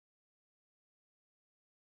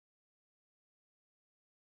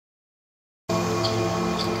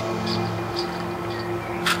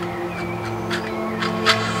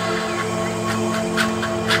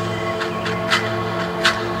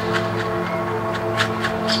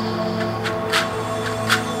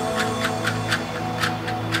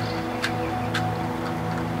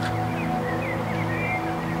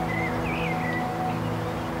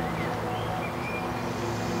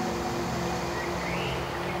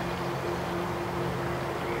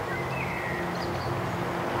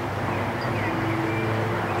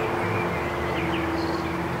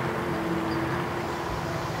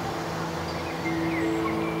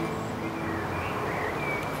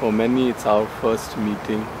For many, it's our first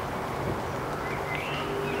meeting.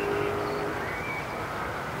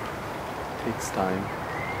 It takes time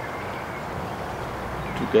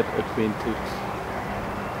to get acquainted.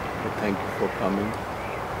 But thank you for coming.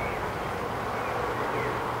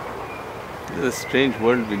 It's a strange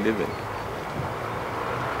world we live in.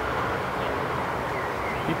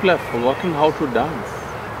 People have forgotten how to dance.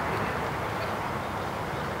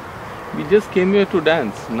 We just came here to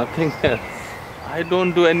dance, nothing else. I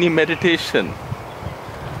don't do any meditation.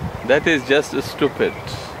 That is just stupid.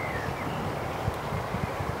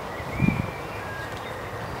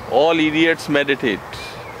 All idiots meditate.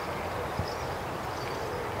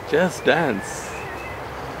 Just dance.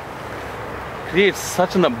 Creates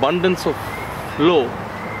such an abundance of flow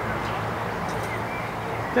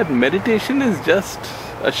that meditation is just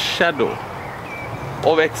a shadow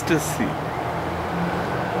of ecstasy.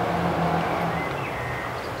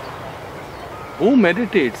 Who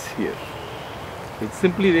meditates here? It's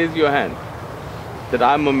simply raise your hand that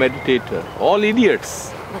I'm a meditator. All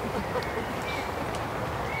idiots.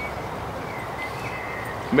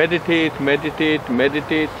 Meditate, meditate,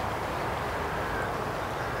 meditate.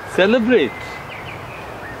 Celebrate.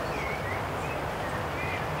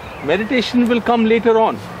 Meditation will come later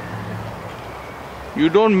on. You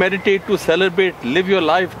don't meditate to celebrate. Live your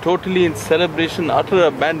life totally in celebration, utter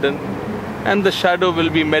abandon, and the shadow will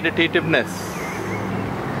be meditativeness.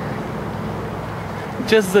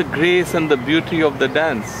 Just the grace and the beauty of the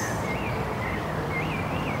dance.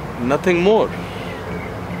 Nothing more.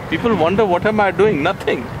 People wonder, what am I doing?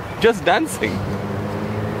 Nothing. Just dancing.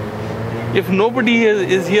 If nobody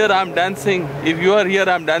is here, I'm dancing. If you are here,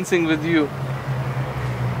 I'm dancing with you.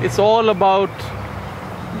 It's all about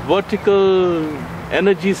vertical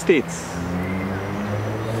energy states.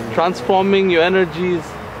 Transforming your energies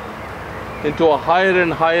into a higher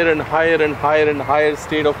and higher and higher and higher and higher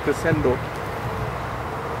state of crescendo.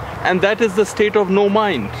 And that is the state of no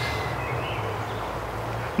mind.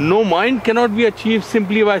 No mind cannot be achieved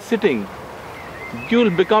simply by sitting. You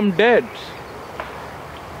will become dead.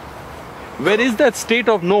 Where is that state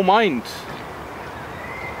of no mind?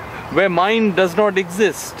 Where mind does not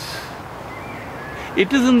exist.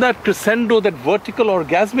 It is in that crescendo, that vertical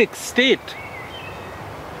orgasmic state.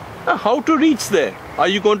 Now, how to reach there? Are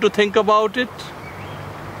you going to think about it?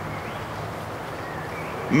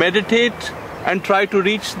 Meditate and try to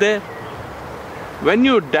reach there. When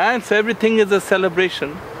you dance, everything is a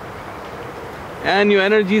celebration. And your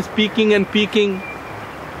energy is peaking and peaking.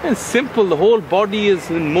 And simple, the whole body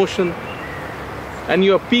is in motion. And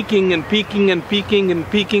you are peaking and peaking and peaking and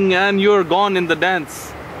peaking, and you are gone in the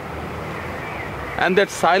dance. And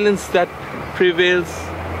that silence that prevails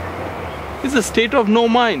is a state of no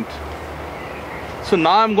mind. So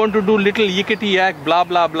now I'm going to do little yickety yak, blah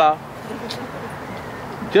blah blah,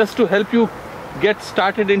 just to help you get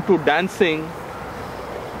started into dancing.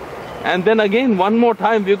 And then again, one more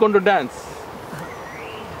time, we're going to dance.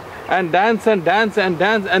 And dance and dance and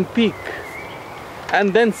dance and peak.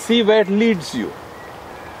 And then see where it leads you.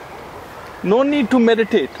 No need to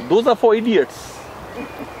meditate. Those are for idiots.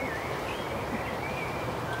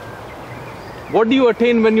 What do you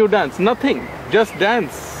attain when you dance? Nothing. Just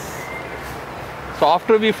dance. So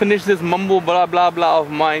after we finish this mumbo blah blah blah of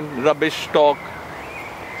mine, rubbish talk,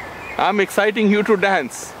 I'm exciting you to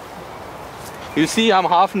dance. You see, I'm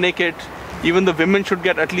half naked. Even the women should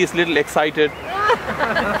get at least a little excited.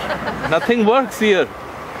 Nothing works here.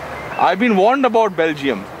 I've been warned about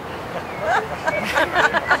Belgium.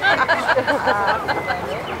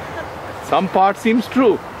 Some part seems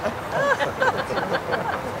true.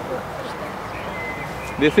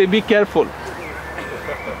 They say, be careful.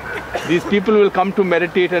 These people will come to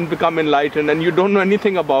meditate and become enlightened, and you don't know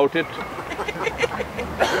anything about it.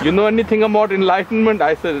 You know anything about enlightenment?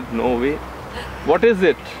 I said, no way. What is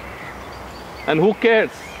it? And who cares?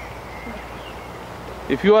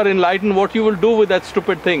 If you are enlightened, what you will do with that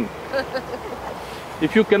stupid thing?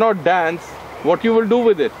 If you cannot dance, what you will do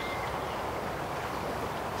with it?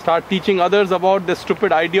 Start teaching others about the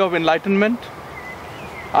stupid idea of enlightenment?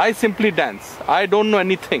 I simply dance. I don't know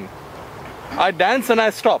anything. I dance and I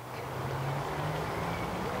stop.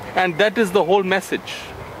 And that is the whole message.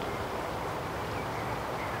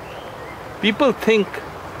 People think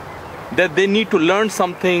that they need to learn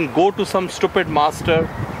something, go to some stupid master,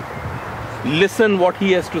 listen what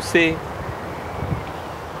he has to say,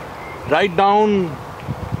 write down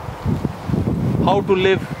how to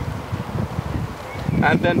live,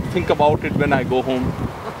 and then think about it when I go home.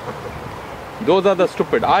 Those are the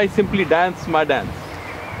stupid. I simply dance my dance.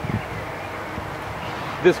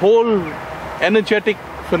 This whole energetic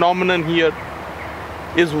phenomenon here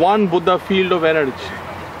is one Buddha field of energy.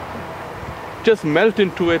 Just melt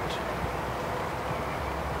into it.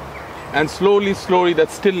 And slowly, slowly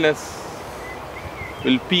that stillness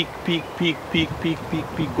will peak,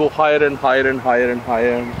 go higher and higher and higher and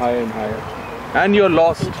higher and higher and higher. And you're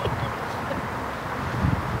lost.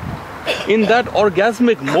 In that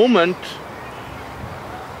orgasmic moment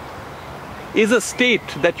is a state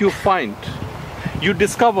that you find. You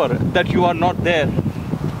discover that you are not there.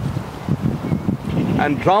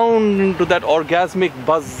 And drown into that orgasmic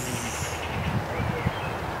buzz.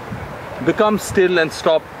 Become still and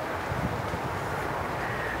stop.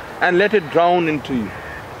 And let it drown into you.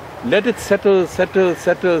 Let it settle, settle,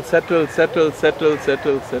 settle, settle, settle, settle,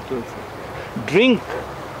 settle, settle. Drink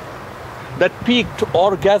that peaked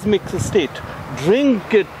orgasmic state.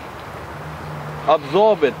 Drink it.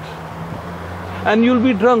 Absorb it. And you'll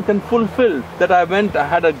be drunk and fulfilled that I went, I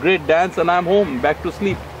had a great dance and I'm home, back to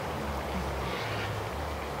sleep.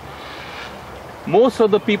 Most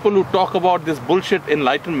of the people who talk about this bullshit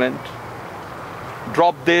enlightenment,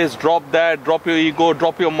 drop this, drop that, drop your ego,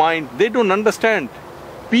 drop your mind, they don't understand.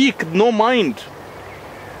 Peak, no mind.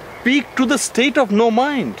 Peak to the state of no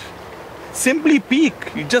mind. Simply peak.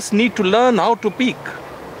 You just need to learn how to peak.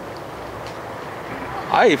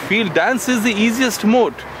 I feel dance is the easiest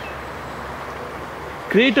mode.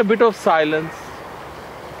 Create a bit of silence.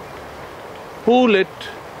 Pull it.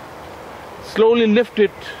 Slowly lift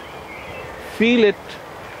it. Feel it.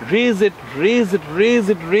 Raise it, raise it, raise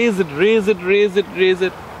it, raise it, raise it, raise it, raise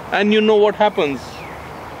it. And you know what happens.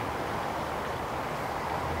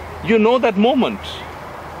 You know that moment.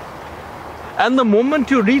 And the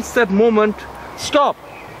moment you reach that moment, stop.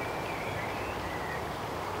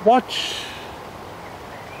 Watch.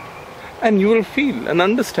 And you will feel and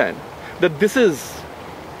understand that this is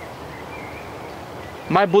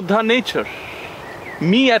my Buddha nature.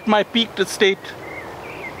 Me at my peaked state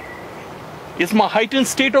is my heightened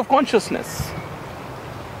state of consciousness.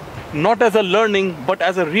 Not as a learning, but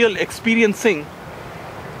as a real experiencing.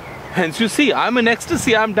 Hence you see, I'm in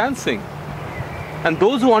ecstasy, I'm dancing. And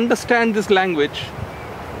those who understand this language,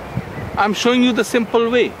 I'm showing you the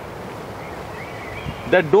simple way.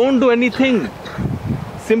 That don't do anything.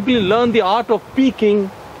 Simply learn the art of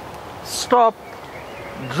peaking, stop,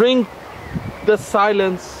 drink the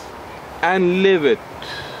silence and live it.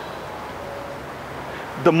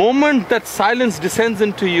 The moment that silence descends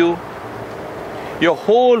into you, your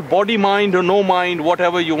whole body, mind or no mind,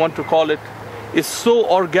 whatever you want to call it, is so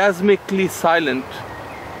orgasmically silent.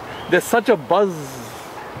 There's such a buzz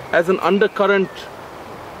as an undercurrent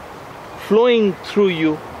flowing through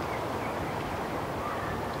you.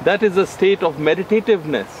 That is a state of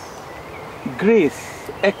meditativeness, grace,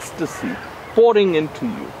 ecstasy pouring into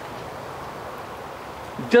you.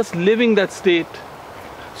 Just living that state,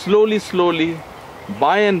 slowly, slowly,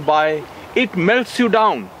 by and by, it melts you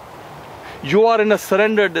down. You are in a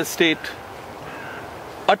surrendered state,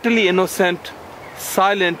 utterly innocent,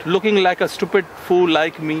 silent, looking like a stupid fool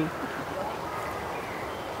like me.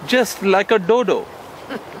 Just like a dodo.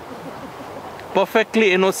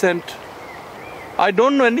 Perfectly innocent. I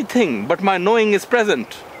don't know anything, but my knowing is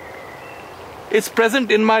present. It's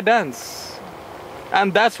present in my dance.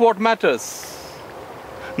 And that's what matters.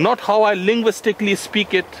 Not how I linguistically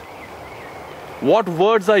speak it, what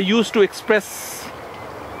words I use to express,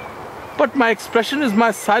 but my expression is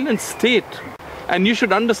my silent state. And you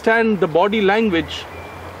should understand the body language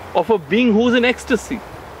of a being who's in ecstasy.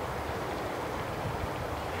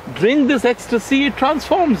 Drink this ecstasy, it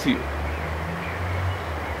transforms you.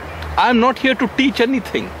 I'm not here to teach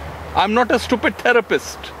anything. I'm not a stupid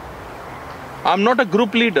therapist. I'm not a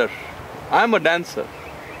group leader. I'm a dancer.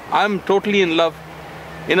 I'm totally in love,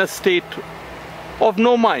 in a state of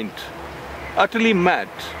no mind, utterly mad.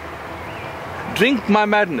 Drink my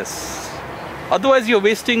madness. Otherwise you're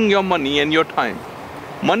wasting your money and your time.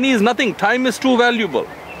 Money is nothing. Time is too valuable.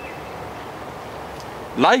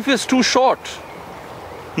 Life is too short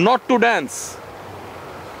not to dance.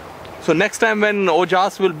 So next time when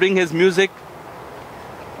Ojas will bring his music,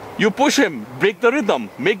 you push him, break the rhythm,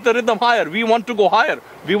 make the rhythm higher. We want to go higher.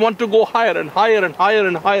 We want to go higher and higher and higher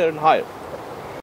and higher and higher.